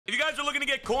If you guys are looking to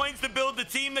get coins to build the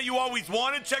team that you always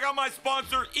wanted, check out my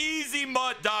sponsor,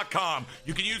 EasyMut.com.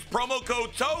 You can use promo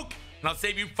code Toke, and I'll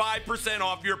save you 5%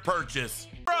 off your purchase.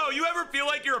 Bro, you ever feel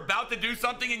like you're about to do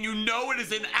something and you know it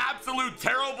is an absolute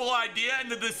terrible idea and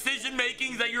the decision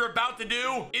makings that you're about to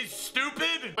do is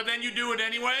stupid, but then you do it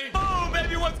anyway? Oh,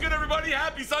 baby, what's good, everybody?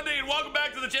 Happy Sunday and welcome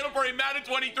back to the channel for a Madden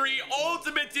 23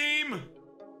 Ultimate Team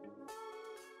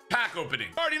pack opening.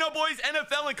 Already know, boys,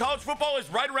 NFL and college football is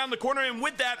right around the corner, and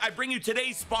with that, I bring you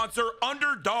today's sponsor,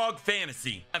 Underdog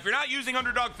Fantasy. If you're not using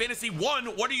Underdog Fantasy, one,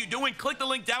 what are you doing? Click the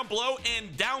link down below and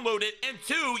download it, and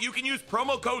two, you can use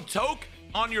promo code Toke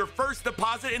on your first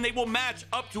deposit and they will match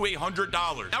up to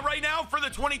 $100. Now, right now, for the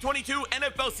 2022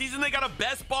 NFL season, they got a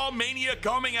Best Ball Mania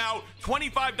coming out,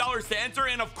 $25 to enter,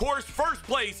 and of course, first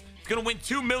place is gonna win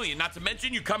 $2 million. Not to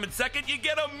mention, you come in second, you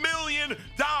get $1 million.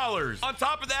 On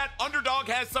top of that, Underdog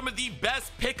has some of the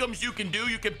best pick'ems you can do.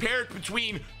 You can pair it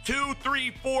between 2,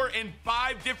 3, 4, and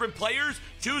 5 different players.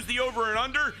 Choose the over and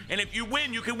under, and if you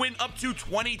win, you can win up to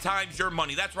 20 times your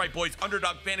money. That's right, boys.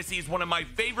 Underdog Fantasy is one of my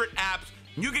favorite apps.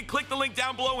 You can click the link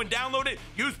down below and download it.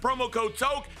 Use promo code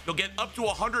Toke. You'll get up to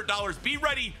 $100. Be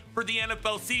ready for the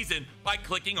NFL season by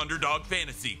clicking Underdog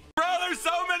Fantasy. Bro, there's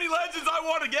so many legends I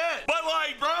want to get, but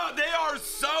like, bro, they are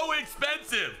so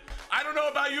expensive. I don't know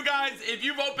about you guys. If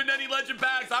you've opened any legend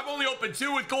packs, I've only opened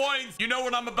 2 with coins. You know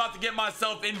what I'm about to get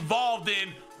myself involved in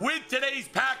with today's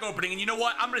pack opening. And you know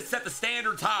what? I'm going to set the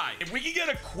standards high. If we can get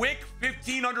a quick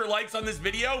 1,500 likes on this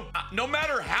video, no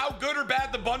matter how good or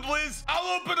bad the bundle is,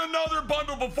 I'll open another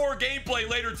bundle before gameplay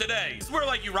later today. This is where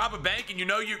like you rob a bank and you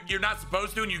know you're not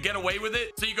supposed to and you get away with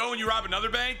it. So you go and you rob another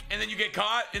bank and then you get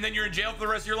caught and then you're in jail for the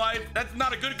rest of your life. That's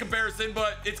not a good comparison,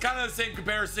 but it's kind of the same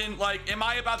comparison. Like, am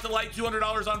I about to light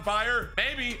 $200 on fire?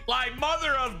 Maybe. Like,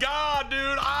 mother of God, dude,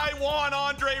 I want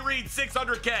Andre Reed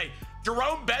 600K.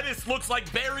 Jerome Bettis looks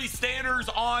like Barry Sanders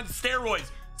on steroids,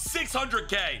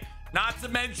 600K. Not to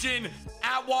mention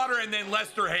Atwater and then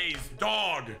Lester Hayes.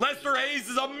 Dog. Lester Hayes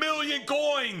is 1 million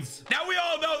coins. Now we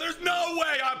all know there's no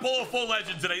way I pull a full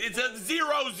legend today. It's a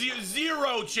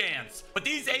zero chance. But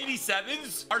these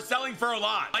 87s are selling for a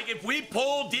lot. Like if we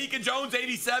pull Deacon Jones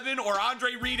 87 or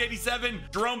Andre Reed 87,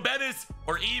 Jerome Bettis,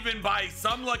 or even by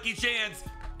some lucky chance,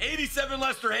 87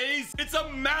 Lester Hayes, it's a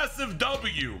massive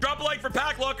W. Drop a like for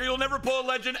pack luck or you'll never pull a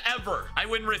legend ever. I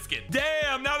wouldn't risk it.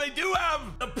 Damn, now they do have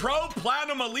the Pro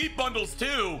Platinum Elite bundles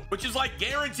too, which is like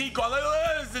guaranteed.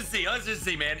 Let's just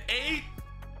see, man. 8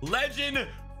 legend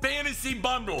fantasy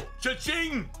bundle.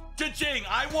 Cha-ching, cha-ching.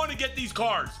 I want to get these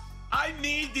cards. I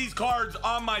need these cards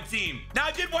on my team. Now,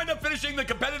 I did wind up finishing the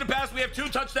competitive pass. We have 2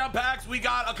 touchdown packs. We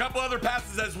got a couple other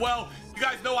passes as well. You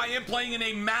guys know I am playing in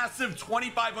a massive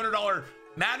 $2,500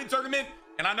 Madden tournament,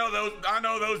 and I know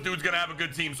those dudes gonna have a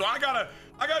good team, so I gotta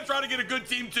try to get a good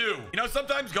team too. You know,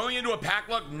 sometimes going into a pack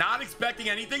luck not expecting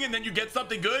anything and then you get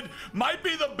something good might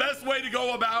be the best way to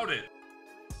go about it.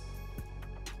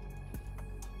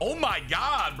 Oh my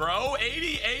God, bro.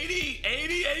 80, 80,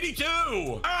 80, 82.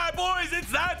 All right, boys,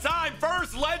 it's that time.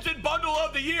 First legend bundle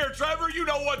of the year. Trevor, you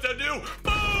know what to do.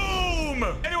 Boom.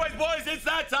 Anyways, boys, it's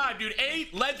that time, dude.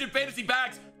 8 legend fantasy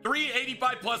packs, 3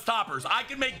 85 plus toppers. I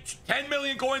can make 10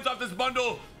 million coins off this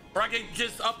bundle, or I can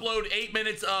just upload 8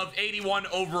 minutes of 81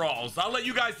 overalls. So I'll let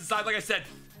you guys decide. Like I said,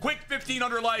 quick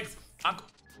 1,500 likes.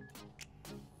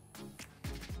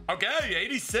 Okay,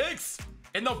 86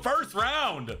 in the first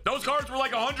round. Those cards were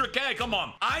like 100K. Come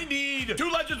on. I need 2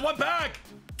 legends, 1 pack.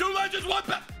 2 legends, 1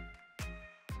 pack.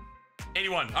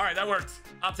 81. All right, that works.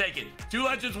 I'll take it. 2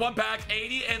 legends, 1 pack,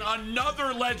 80, and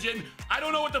another legend. I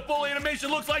don't know what the full animation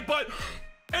looks like, but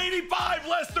 85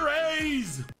 Lester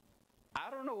Hayes. I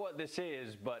don't know what this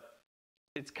is, but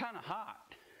it's kind of hot.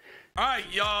 All right,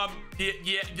 yeah,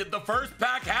 the first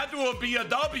pack had to be a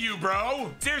W,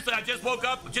 bro. Seriously, I just woke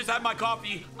up, just had my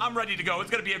coffee. I'm ready to go. It's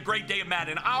going to be a great day of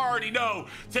Madden. I already know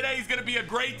today's going to be a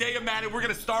great day of Madden. We're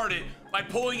going to start it by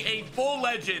pulling a full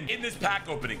legend in this pack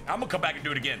opening. I'm going to come back and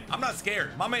do it again. I'm not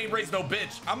scared. Mama ain't raised no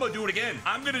bitch. I'm going to do it again.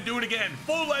 I'm going to do it again.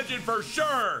 Full legend for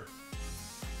sure.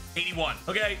 81.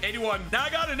 Okay, 81. Now I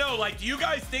gotta know, like, do you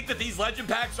guys think that these legend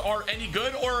packs are any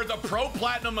good, or are the Pro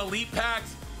Platinum Elite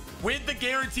packs with the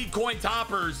guaranteed coin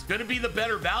toppers gonna be the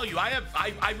better value?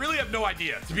 I really have no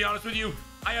idea, to be honest with you.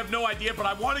 I have no idea, but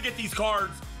I want to get these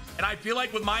cards, and I feel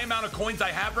like with my amount of coins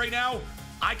I have right now,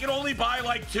 I can only buy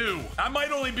like 2. I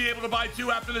might only be able to buy 2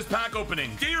 after this pack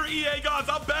opening. Dear EA gods,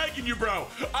 I'm begging you, bro.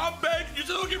 I'm begging you.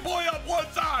 Just hook your boy up one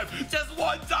time. Just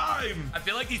one time. I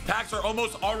feel like these packs are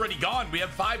almost already gone. We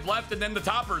have 5 left and then the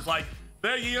toppers. Like,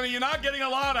 you're not getting a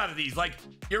lot out of these. Like,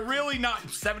 you're really not.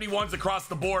 71s across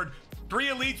the board. 3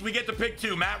 elites, we get to pick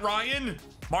 2. Matt Ryan,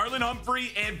 Marlon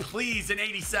Humphrey, and please an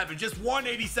 87. Just one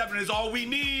 87 is all we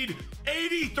need.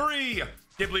 83.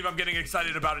 Can't believe I'm getting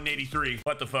excited about an 83.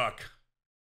 What the fuck?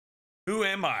 Who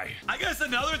am I? I guess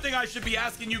another thing I should be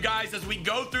asking you guys as we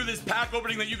go through this pack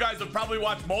opening that you guys have probably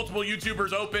watched multiple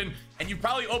YouTubers open, and you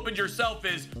probably opened yourself,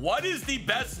 is what is the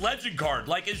best legend card?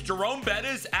 Like, is Jerome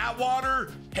Bettis,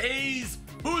 Atwater, Hayes?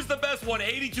 Who's the best one?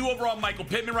 82 overall, Michael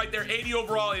Pittman right there. 80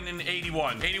 overall and an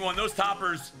 81. 81, those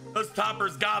toppers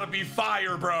gotta be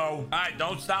fire, bro. All right,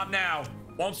 don't stop now.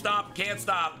 Won't stop, can't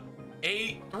stop.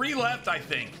 3 left, I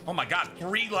think. Oh my God,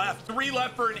 3 left. 3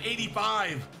 left for an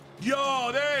 85.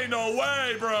 Yo, there ain't no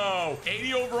way, bro.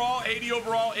 80 overall, 80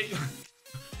 overall. 80.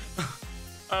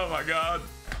 Oh my God.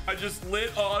 I just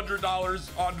lit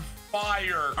 $100 on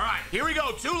fire. All right, here we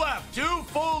go. 2 left. 2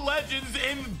 full legends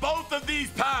in both of these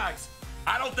packs.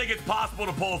 I don't think it's possible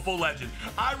to pull a full legend.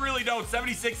 I really don't.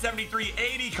 76, 73,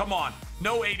 80. Come on.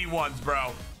 No 81s,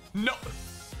 bro. No.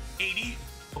 80.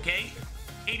 Okay.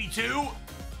 82.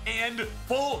 And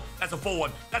full. That's a full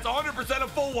one. That's 100% a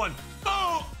full one.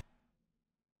 Oh.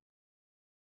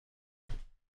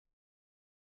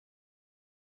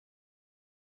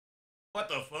 What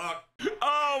the fuck?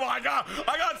 Oh my God.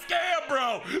 I got scammed,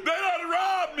 bro. They done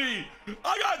robbed me.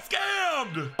 I got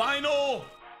scammed. Final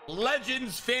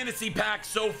Legends fantasy pack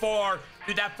so far.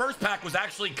 Dude, that first pack was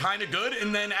actually kind of good.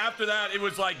 And then after that, it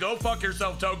was like, go fuck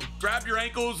yourself, Toke. Grab your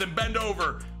ankles and bend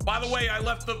over. By the way, I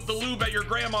left the lube at your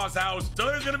grandma's house, so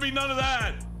there's going to be none of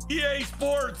that. EA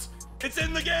Sports. It's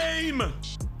in the game.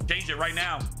 Change it right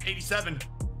now. 87.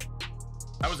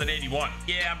 That was an 81.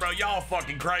 Yeah, bro, y'all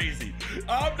fucking crazy.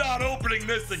 I'm not opening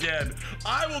this again.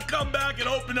 I will come back and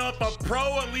open up a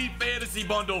Pro Elite Fantasy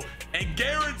Bundle and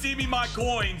guarantee me my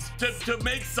coins to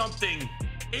make something.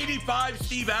 85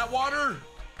 Steve Atwater?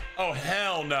 Oh,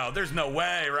 hell no. There's no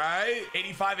way, right?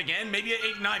 85 again? Maybe an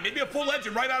 89. Maybe a full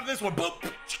legend right out of this one.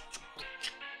 Boop.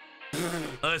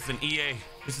 Listen, EA,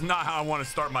 this is not how I want to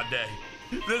start my day.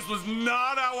 This was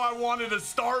not how I wanted to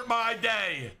start my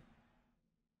day.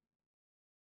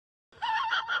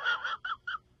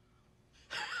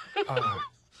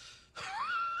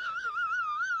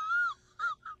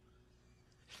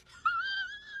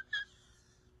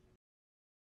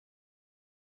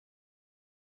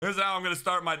 Here's how I'm gonna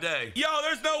start my day. Yo,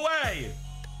 there's no way.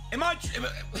 Did I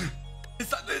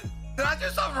do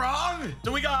something wrong?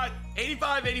 So we got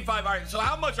 85, 85. All right, so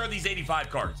how much are these 85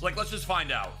 cards? Like, let's just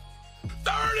find out.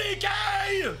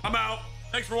 30K! I'm out.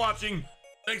 Thanks for watching.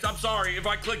 Thanks. I'm sorry if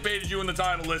I clickbaited you in the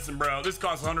title. Listen, bro, this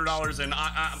costs $100 and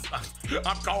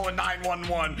I'm calling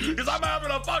 911 because I'm having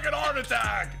a fucking heart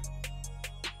attack.